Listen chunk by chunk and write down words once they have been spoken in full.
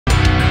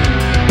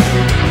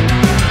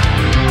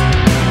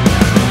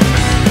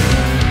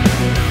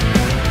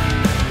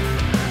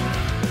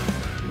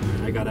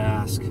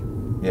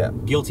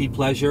guilty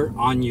pleasure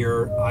on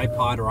your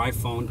iPod or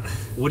iPhone?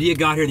 What do you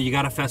got here that you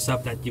got to fess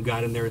up that you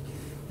got in there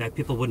that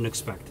people wouldn't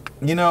expect?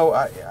 You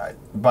know,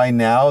 by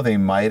now they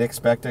might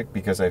expect it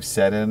because I've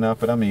said it enough,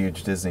 but I'm a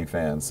huge Disney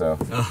fan, so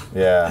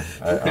yeah,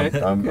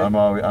 Okay.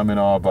 I'm in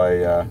awe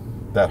by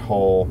that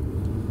whole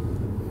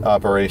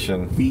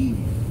operation. Be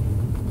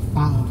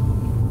our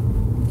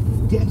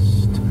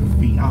guest.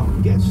 Be our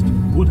guest.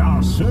 Put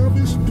our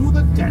service to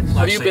the test.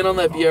 Have you been on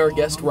that Be Our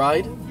Guest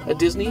ride at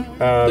Disney?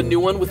 The new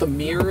one with the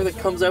mirror that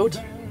comes out?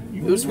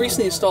 It was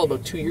recently installed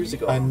about 2 years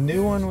ago. A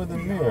new one with a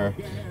mirror.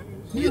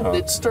 No.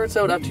 It starts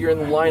out after you're in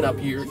the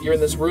lineup. You're in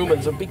this room and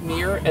there's a big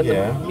mirror, and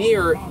the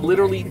mirror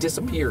literally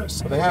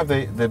disappears. They have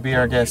the Be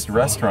Our Guest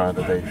restaurant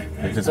that they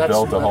just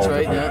built a whole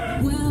different...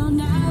 Yeah.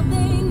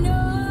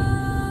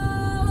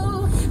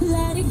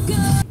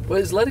 What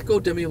is Let It Go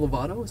Demi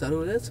Lovato? Is that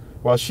who it is?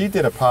 Well, she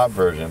did a pop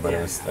version, but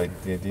it was like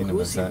Idina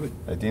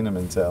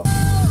Menzel.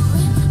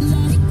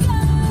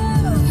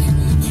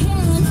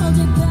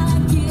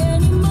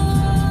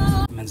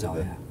 Menzel,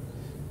 yeah.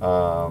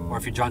 Or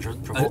if you're John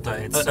Travolta,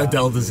 it's...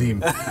 Adele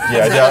Dazeem.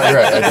 Yeah, Adele,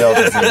 right, Adele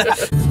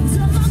Dazeem.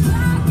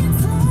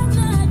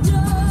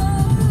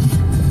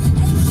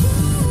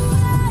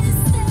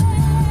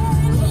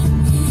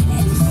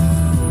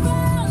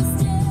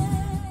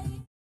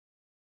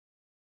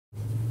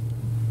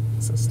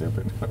 So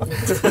stupid.